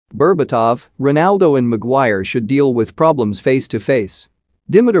Berbatov, Ronaldo and Maguire should deal with problems face to face.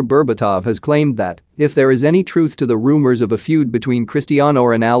 Dimitar Berbatov has claimed that, if there is any truth to the rumors of a feud between Cristiano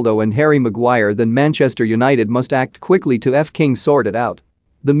Ronaldo and Harry Maguire, then Manchester United must act quickly to sort it out.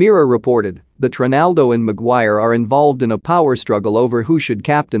 The Mirror reported that Ronaldo and Maguire are involved in a power struggle over who should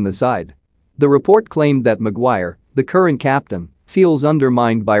captain the side. The report claimed that Maguire, the current captain, feels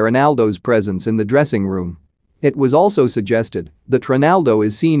undermined by Ronaldo's presence in the dressing room. It was also suggested that Ronaldo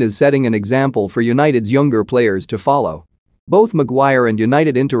is seen as setting an example for United's younger players to follow. Both Maguire and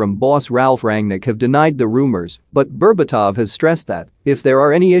United interim boss Ralf Rangnick have denied the rumors, but Berbatov has stressed that if there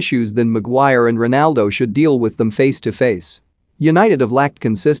are any issues, then Maguire and Ronaldo should deal with them face to face. United have lacked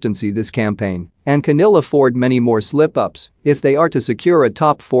consistency this campaign and can ill afford many more slip-ups if they are to secure a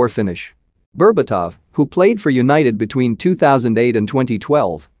top 4 finish. Berbatov, who played for United between 2008 and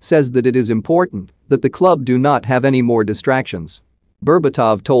 2012, says that it is important that the club do not have any more distractions.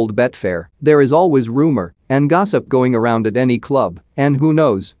 Berbatov told Betfair, "There is always rumor and gossip going around at any club, and who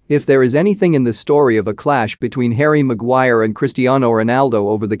knows if there is anything in the story of a clash between Harry Maguire and Cristiano Ronaldo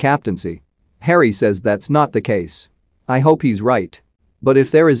over the captaincy." Harry says that's not the case. "I hope he's right. But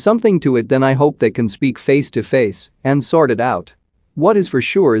if there is something to it, then I hope they can speak face to face and sort it out. What is for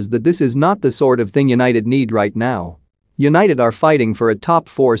sure is that this is not the sort of thing United need right now. United are fighting for a top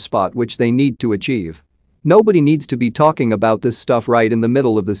 4 spot, which they need to achieve. Nobody needs to be talking about this stuff right in the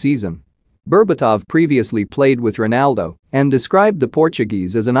middle of the season." Berbatov previously played with Ronaldo and described the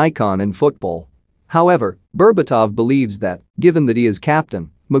Portuguese as an icon in football. However, Berbatov believes that, given that he is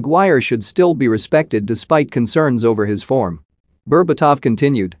captain, Maguire should still be respected despite concerns over his form. Berbatov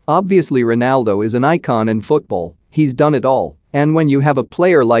continued, "Obviously Ronaldo is an icon in football, he's done it all, and when you have a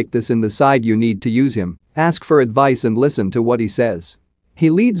player like this in the side, you need to use him, ask for advice and listen to what he says. He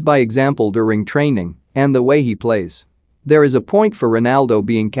leads by example during training and the way he plays. There is a point for Ronaldo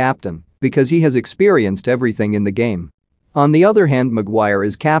being captain because he has experienced everything in the game. On the other hand, Maguire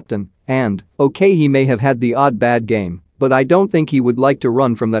is captain and, okay, he may have had the odd bad game, but I don't think he would like to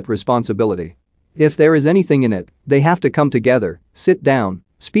run from that responsibility. If there is anything in it, they have to come together, sit down,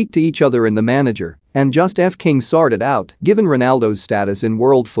 speak to each other and the manager, and just sort it out." Given Ronaldo's status in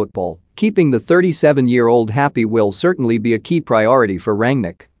world football, keeping the 37-year-old happy will certainly be a key priority for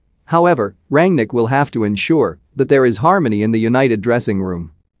Rangnick. However, Rangnick will have to ensure that there is harmony in the United dressing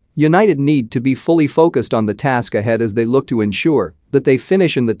room. United need to be fully focused on the task ahead as they look to ensure that they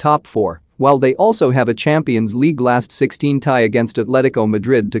finish in the top 4, while they also have a Champions League last 16 tie against Atletico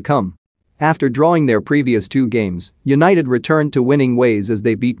Madrid to come. After drawing their previous 2 games, United returned to winning ways as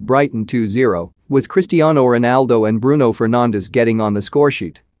they beat Brighton 2-0, with Cristiano Ronaldo and Bruno Fernandes getting on the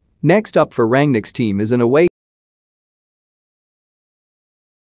scoresheet. Next up for Rangnick's team is an away